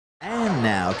And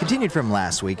now, continued from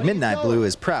last week, Midnight Blue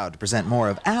is proud to present more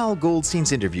of Al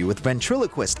Goldstein's interview with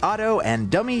ventriloquist Otto and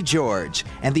dummy George.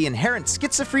 And the inherent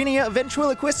schizophrenia of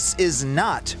ventriloquists is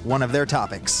not one of their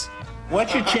topics.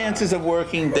 What's your chances of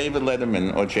working David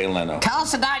Letterman or Jay Leno? Tell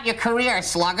us about your career,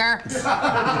 slugger.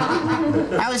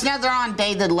 I was never on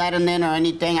David Letterman or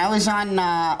anything. I was on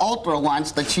Oprah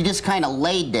once, but she just kind of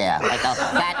laid there like a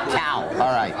fat cow.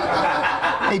 All right.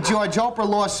 Hey, George, Oprah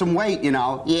lost some weight, you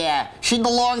know. Yeah, she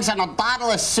belongs on a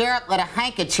bottle of syrup with a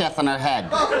handkerchief on her head.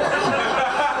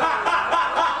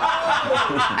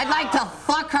 I'd like to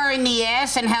fuck her in the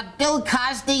ass and have Bill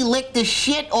Cosby lick the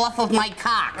shit off of my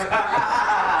cock.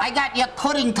 I got your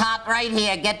pudding top right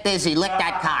here. Get busy. Lick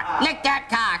that cock. Lick that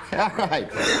cock. All right.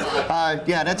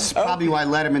 Yeah, that's probably why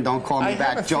Letterman don't call me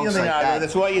back. Jokes like that.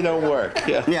 That's why you don't work.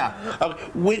 Yeah. Yeah.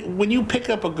 When you pick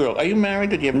up a girl, are you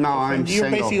married or do you have No, I'm You're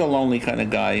single. basically a lonely kind of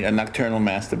guy, a nocturnal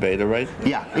masturbator, right?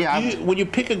 Yeah, yeah. When you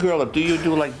pick a girl up, do you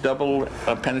do like double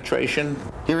penetration?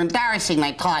 You're embarrassing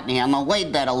my partner. I'm a way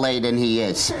better lay than he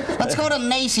is. Let's go to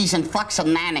Macy's and fuck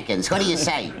some mannequins. What do you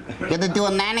say? You gonna do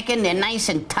a mannequin? They're nice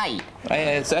and tight. I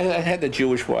had a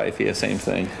Jewish wife here, same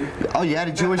thing. Oh, you had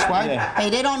a Jewish wife? Yeah. Hey,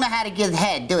 they don't know how to give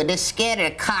head, do it. They're scared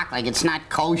of the cock like it's not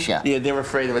kosher. Yeah, they're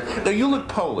afraid of it. Now, you look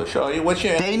Polish. What's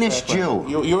your Danish Jew.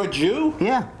 You're a Jew?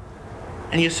 Yeah.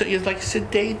 And you're like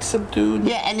sedate, subdued?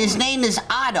 Yeah, and his name is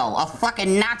Otto, a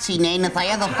fucking Nazi name if I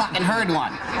ever fucking heard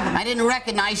one. I didn't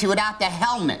recognize you without the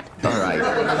helmet. All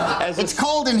right. It's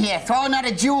cold in here. Throw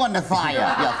another Jew on the fire,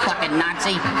 you fucking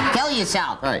Nazi. Kill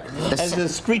yourself. All right. As a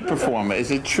street performer,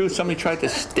 is it true somebody tried to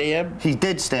stab? He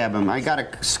did stab him. I got a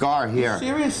scar here.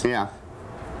 Serious? Yeah.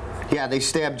 Yeah, they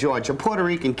stabbed George, a Puerto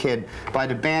Rican kid, by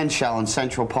the band shell in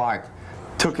Central Park.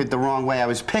 Took it the wrong way. I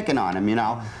was picking on him, you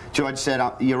know. George said,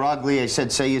 "You're ugly." I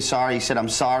said, "Say you're sorry." He said, "I'm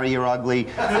sorry, you're ugly."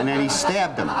 And then he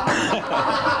stabbed him.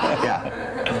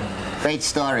 Yeah. Great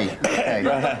story. Hey.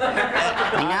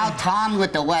 And now Tom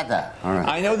with the weather. All right.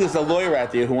 I know there's a lawyer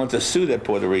out there who wants to sue that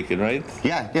Puerto Rican, right?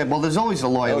 Yeah, yeah. Well, there's always a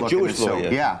lawyer looking Jewish to sue.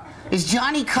 lawyer. Yeah. Is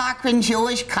Johnny Cochran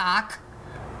Jewish? Cock?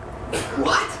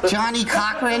 What? Johnny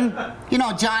Cochran? You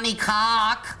know Johnny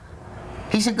Cock.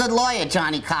 He's a good lawyer,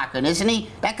 Johnny Cochran, isn't he?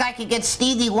 That guy could get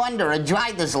Stevie Wonder a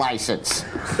driver's license.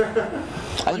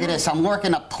 Look at this, I'm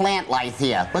working a plant light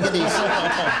here. Look at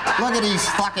these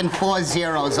fucking 4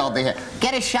 zeros over here.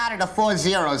 Get a shot of the 4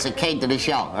 zeros that came to the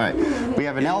show. All right. We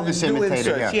have an Elvis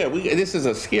imitator here. Yeah, this is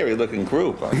a scary looking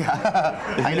group.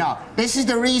 I know. This is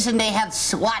the reason they have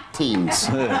SWAT teams.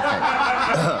 Or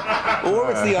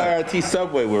it's the IRT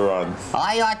subway we're on.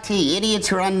 IRT, idiots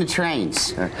who run the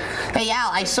trains. Hey,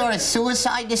 Al, I saw a suicide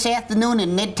this afternoon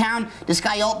in Midtown. This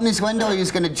guy opened his window, he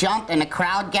was going to jump, and a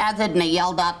crowd gathered, and they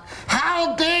yelled up,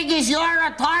 "How big is your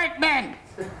apartment?"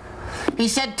 He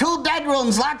said, 2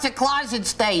 bedrooms, lots of closet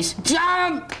space.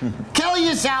 Jump! Kill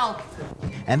yourself!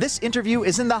 And this interview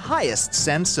is in the highest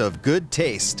sense of good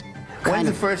taste. When's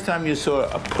the first time you saw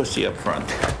a pussy up front?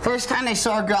 First time I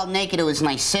saw a girl naked, it was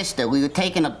my sister. We were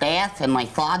taking a bath, and my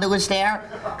father was there.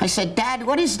 I said, "Dad,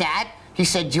 what is that?" He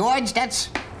said, "George, that's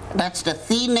the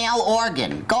female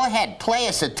organ. Go ahead, play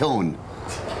us a tune."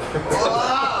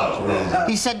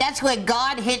 He said, "That's where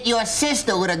God hit your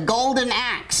sister with a golden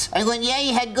axe." I went, "Yeah,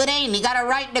 he had good aim. He got it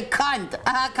right in the cunt."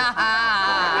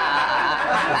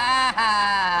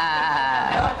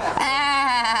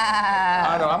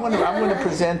 I'm going to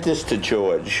present this to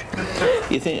George.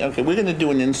 You think, okay, we're going to do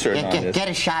an insert on this. Get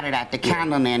a shot of that. The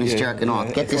cameraman is jerking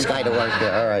off. Get this guy to work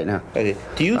there. All right, now. Okay.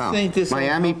 Do you think this...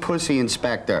 Miami Pussy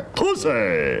Inspector.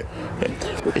 Pussy!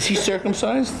 Is he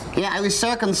circumcised? Yeah, I was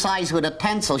circumcised with a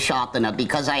pencil sharpener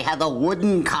because I have a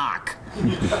wooden cock.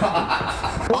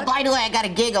 Oh, by the way, I got a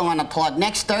gig I want to plug.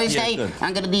 Next Thursday, Yeah,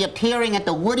 I'm going to be appearing at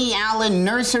the Woody Allen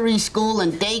Nursery School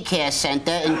and Daycare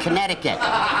Center in Connecticut.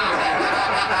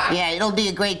 Yeah, it'll be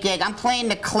a great gig. I'm playing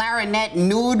the clarinet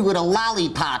nude with a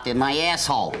lollipop in my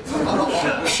asshole.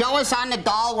 Show us on the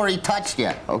doll where he touched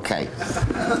you. Okay.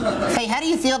 Hey, how do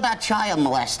you feel about child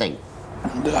molesting?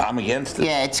 I'm against it.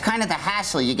 Yeah, it's kind of the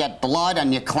hassle. You get blood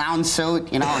on your clown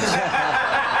suit, you know.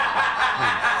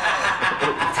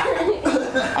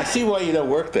 I see why you don't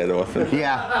work that often.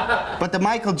 Yeah. But the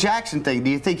Michael Jackson thing, do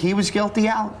you think he was guilty,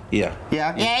 Al? Yeah.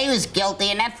 Yeah? Yeah, he was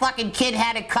guilty, and that fucking kid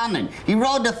had it coming. He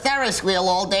rode the Ferris wheel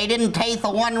all day, didn't pay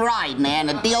for one ride, man.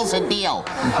 A deal's a deal.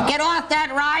 Get off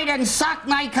that ride and suck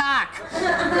my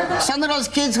cock. Some of those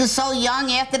kids were so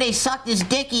young, after they sucked his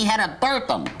dick, he had to burp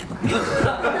them.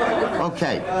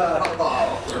 Okay.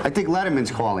 I think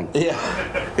Letterman's calling. Yeah.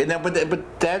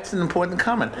 But that's an important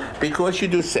comment. Because you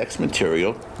do sex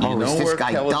material, you don't work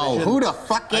television. television. Who the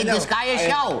fuck gave this guy a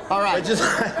show? All right.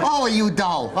 Oh, you dough.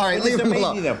 All right, leave him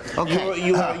alone. Okay.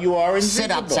 You are invisible.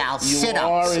 Sit-ups, Al.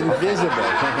 Sit-ups. You are invisible.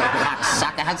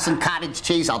 Cocksucker. Had some cottage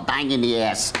cheese. I'll bang you in the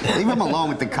ass. Leave him alone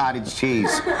with the cottage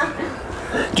cheese.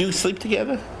 Do you sleep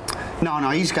together? No,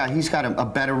 he's got a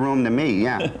better room than me,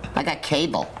 yeah. I got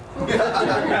cable.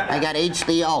 I got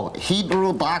HBO,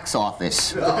 Hebrew box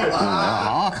office. Hey,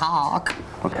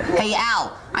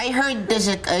 Al, I heard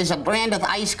there's a brand of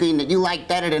ice cream that you like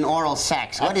better than oral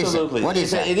sex. What Absolutely. is it? What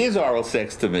is it? It is oral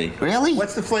sex to me. Really?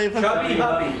 What's the flavor? Chubby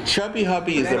Hubby. Chubby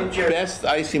Hubby is the best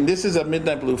ice cream. This is a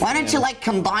Midnight Blue. Why don't you, like,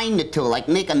 combine the two? Like,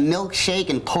 make a milkshake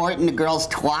and pour it in the girl's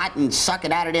twat and suck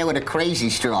it out of there with a crazy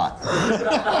straw.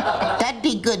 That'd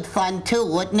be good fun, too,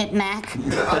 wouldn't it, Mac?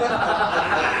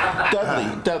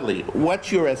 Dudley,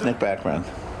 what's your ethnic background?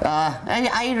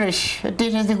 Irish.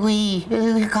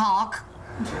 Cock.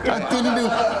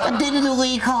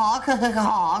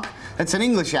 Cock. That's an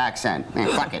English accent. Man,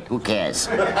 fuck it. Who cares?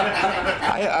 Go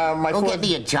Get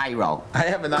me a gyro. I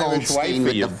have an Irish wife Goldstein for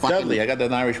with you. the fucking- Dudley, I got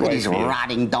an Irish Look at wife these for you.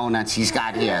 rotting donuts he's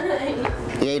got here.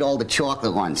 He ate all the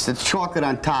chocolate ones. It's chocolate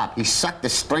on top. He sucked the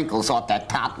sprinkles off that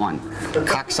top one.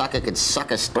 Cocksucker could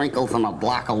suck a sprinkle from a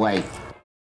block away.